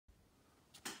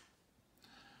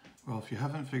Well, if you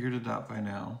haven't figured it out by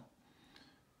now,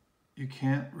 you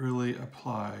can't really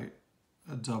apply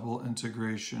a double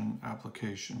integration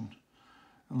application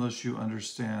unless you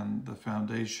understand the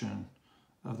foundation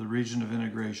of the region of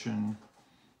integration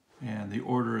and the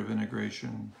order of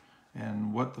integration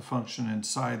and what the function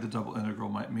inside the double integral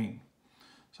might mean.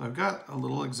 So I've got a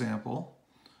little example,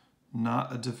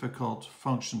 not a difficult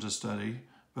function to study,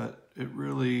 but it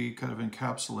really kind of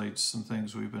encapsulates some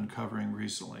things we've been covering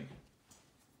recently.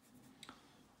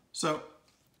 So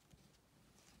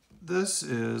this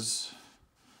is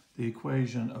the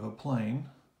equation of a plane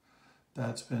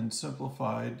that's been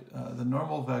simplified. The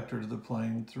normal vector to the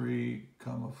plane, 3,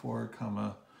 4,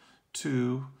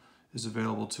 2, is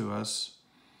available to us.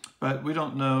 But we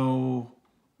don't know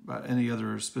about any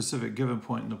other specific given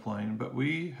point in the plane, but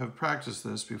we have practiced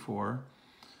this before.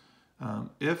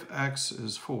 If x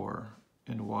is 4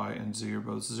 and y and z are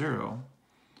both 0,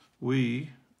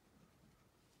 we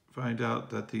find out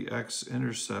that the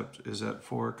x-intercept is at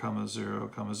 4,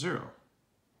 0, 0.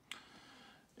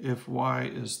 If y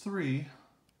is 3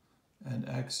 and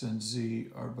x and z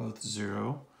are both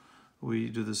 0, we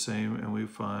do the same and we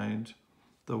find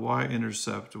the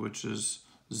y-intercept, which is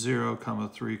 0,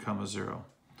 3, 0.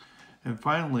 And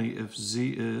finally, if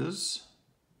z is,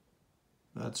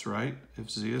 that's right, if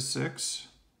z is 6,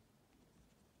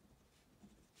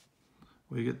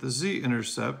 we get the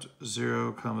z-intercept,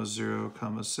 0,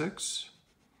 0, 6.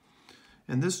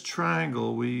 And this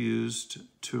triangle we used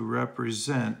to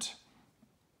represent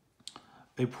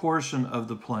a portion of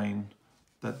the plane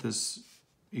that this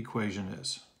equation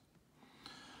is.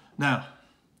 Now,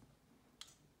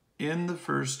 in the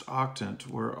first octant,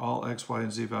 where all x, y,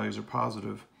 and z values are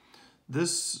positive,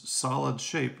 this solid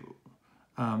shape,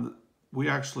 we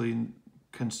actually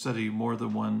can study more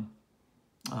than one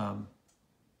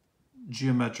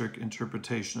geometric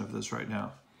interpretation of this right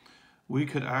now. We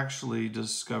could actually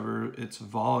discover its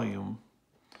volume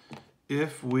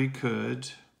if we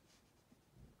could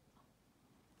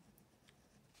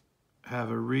have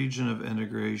a region of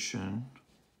integration,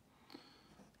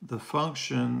 the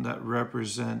function that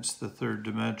represents the third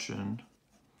dimension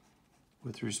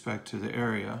with respect to the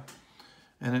area.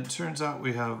 And it turns out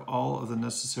we have all of the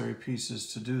necessary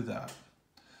pieces to do that.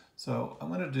 So what I'm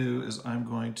going to do is I'm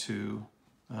going to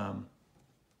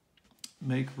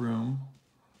make room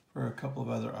for a couple of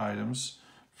other items.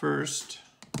 First,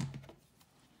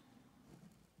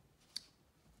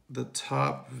 the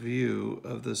top view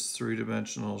of this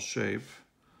three-dimensional shape,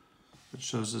 which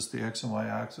shows us the x and y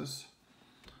axis,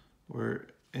 where it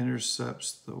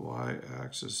intercepts the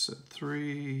y-axis at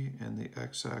 3 and the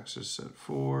x-axis at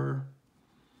 4.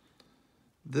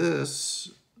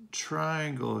 This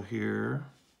triangle here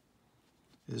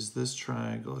is this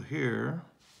triangle here.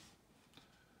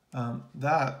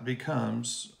 That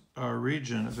becomes our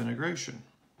region of integration.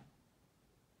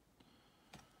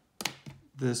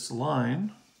 This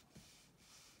line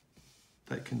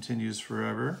that continues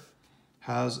forever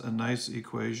has a nice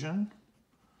equation.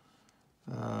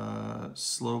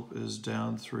 Slope is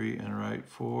down 3 and right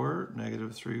 4,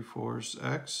 negative 3/4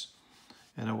 x,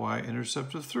 and a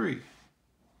y-intercept of 3.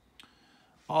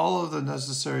 All of the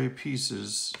necessary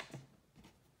pieces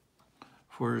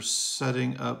for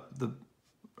setting up the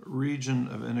region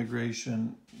of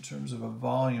integration in terms of a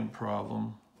volume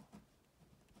problem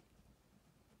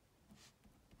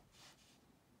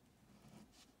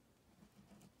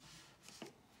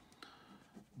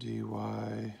dy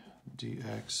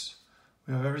dx.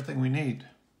 We have everything we need.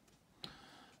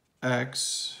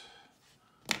 X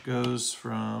goes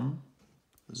from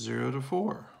 0 to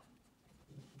 4.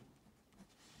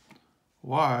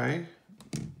 Y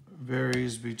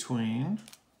varies between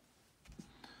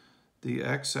the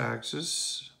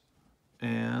x-axis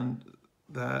and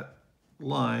that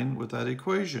line with that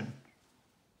equation.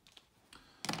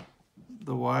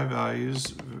 The y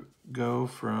values go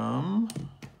from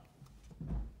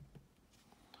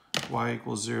y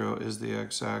equals 0 is the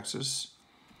x-axis,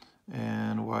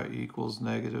 and y equals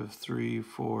negative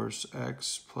 3/4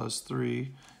 x plus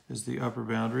 3 is the upper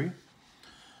boundary.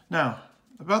 Now,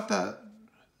 about that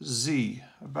z,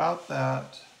 about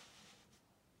that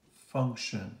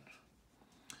function,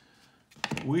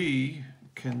 we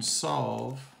can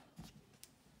solve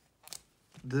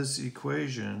this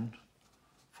equation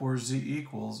for z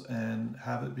equals and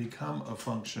have it become a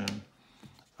function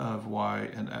of y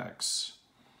and x.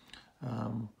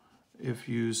 If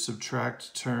you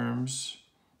subtract terms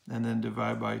and then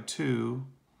divide by 2,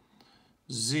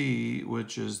 z,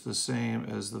 which is the same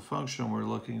as the function we're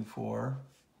looking for,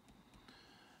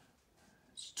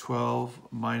 is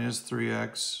 12 minus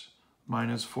 3x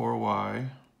minus 4y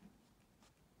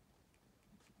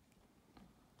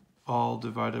all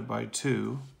divided by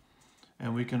 2.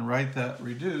 And we can write that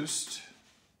reduced.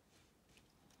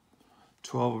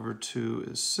 12 over 2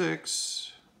 is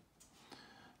 6.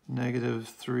 Negative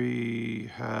 3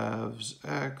 halves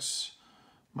x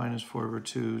minus 4 over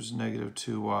 2 is negative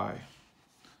 2y.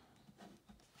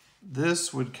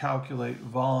 This would calculate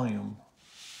volume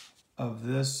of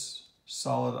this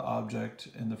solid object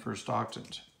in the first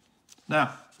octant.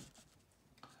 Now,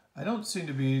 I don't seem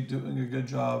to be doing a good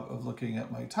job of looking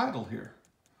at my title here.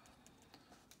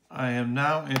 I am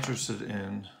now interested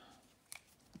in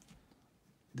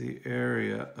the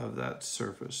area of that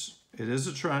surface. It is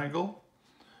a triangle,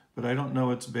 but I don't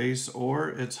know its base or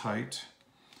its height.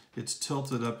 It's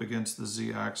tilted up against the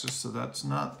z-axis, so that's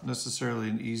not necessarily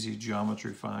an easy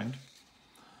geometry find.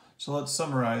 So let's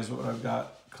summarize what I've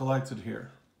got collected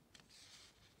here.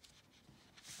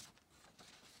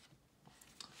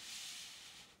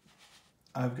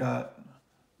 I've got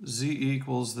z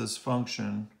equals this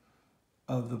function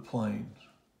of the plane.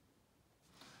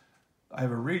 I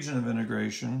have a region of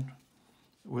integration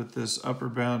with this upper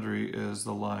boundary is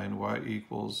the line y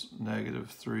equals negative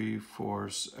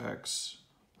 3/4 x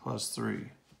plus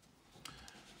 3.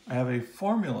 I have a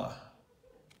formula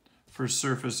for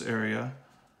surface area,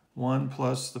 1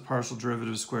 plus the partial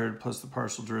derivative squared plus the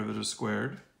partial derivative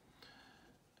squared.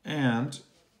 And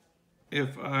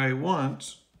if I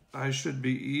want, I should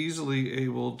be easily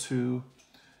able to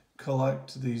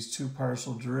collect these two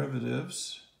partial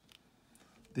derivatives.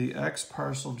 The x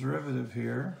partial derivative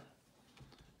here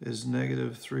is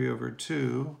negative 3 over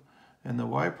 2, and the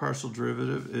y partial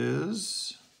derivative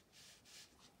is,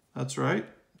 that's right,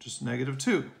 just negative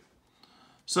 2.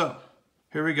 So,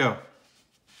 here we go.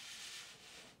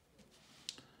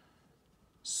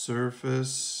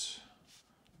 Surface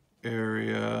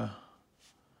area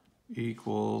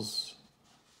equals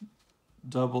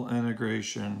double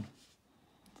integration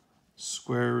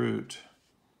square root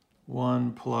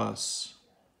 1 plus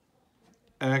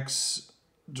x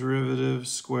derivative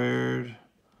squared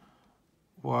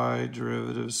y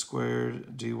derivative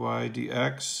squared dy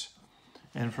dx.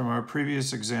 And from our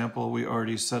previous example, we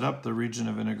already set up the region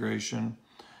of integration.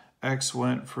 X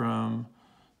went from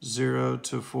 0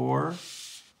 to 4.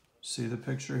 See the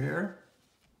picture here?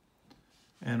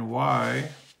 And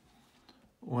y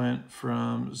went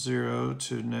from 0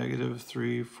 to negative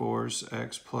 3/4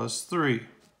 x plus 3.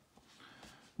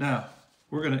 Now,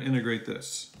 we're going to integrate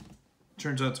this.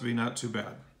 Turns out to be not too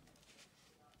bad.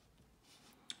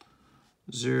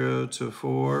 0 to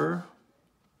 4.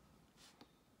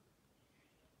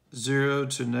 0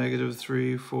 to negative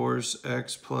 3/4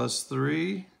 x plus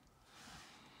 3.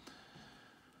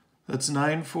 That's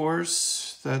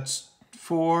 9/4. That's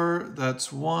 4.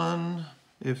 That's 1.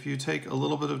 If you take a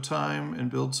little bit of time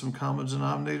and build some common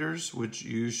denominators, which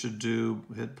you should do,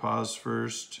 hit pause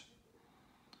first.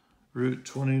 Root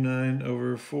 29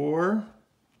 over 4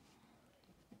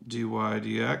 dy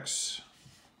dx.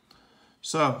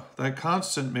 So that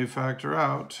constant may factor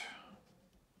out.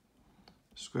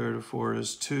 Square root of 4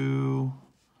 is 2,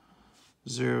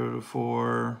 0 to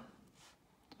 4,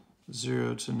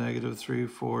 0 to negative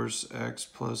 3/4 x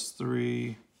plus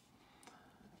 3.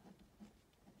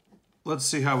 Let's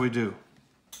see how we do.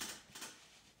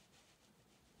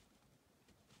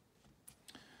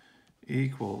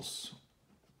 Equals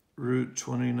root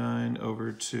 29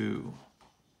 over 2,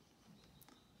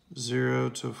 0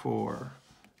 to 4.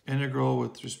 Integral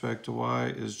with respect to y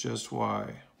is just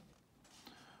y.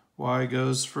 Y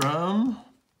goes from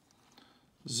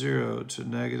 0 to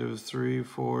negative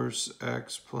 3/4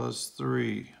 x plus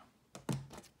 3.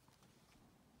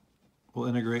 We'll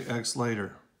integrate x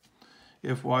later.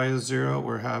 If y is 0,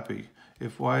 we're happy.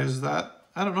 If y is that,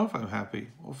 I don't know if I'm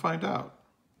happy. We'll find out.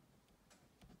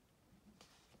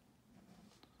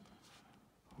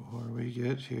 What do we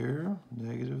get here?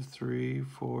 Negative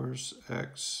 3/4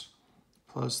 x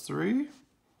plus 3.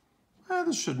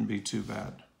 This shouldn't be too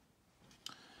bad.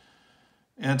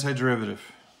 Antiderivative.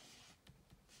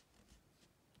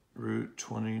 Root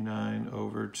 29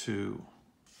 over 2.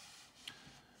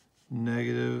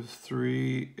 Negative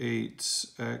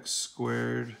 3/8 x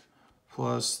squared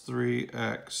plus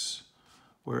 3x,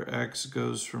 where x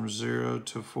goes from 0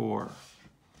 to 4.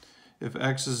 If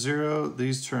x is 0,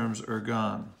 these terms are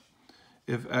gone.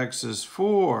 If x is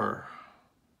 4,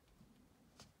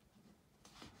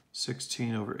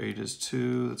 16 over 8 is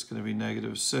 2. That's going to be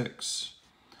negative 6.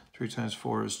 3 times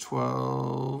 4 is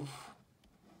 12.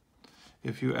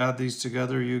 If you add these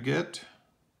together, you get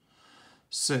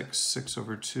 6. 6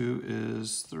 over 2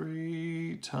 is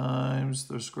 3 times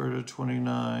the square root of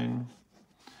 29.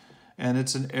 And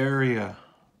it's an area.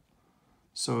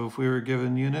 So if we were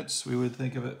given units, we would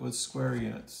think of it with square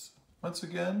units. Once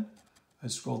again, I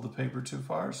scrolled the paper too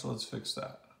far, so let's fix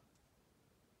that.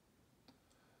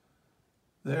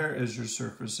 There is your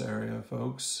surface area,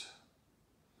 folks.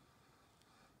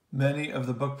 Many of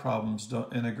the book problems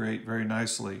don't integrate very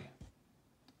nicely.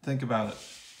 Think about it.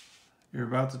 You're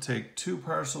about to take two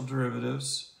partial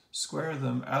derivatives, square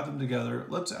them, add them together.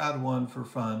 Let's add one for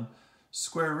fun.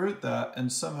 Square root that,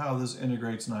 and somehow this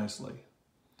integrates nicely.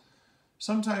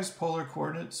 Sometimes polar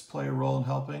coordinates play a role in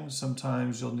helping.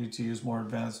 Sometimes you'll need to use more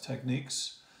advanced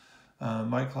techniques.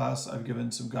 My class, I've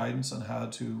given some guidance on how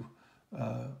to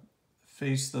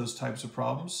face those types of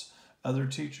problems. Other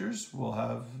teachers will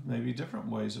have maybe different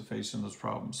ways of facing those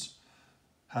problems.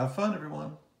 Have fun,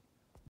 everyone.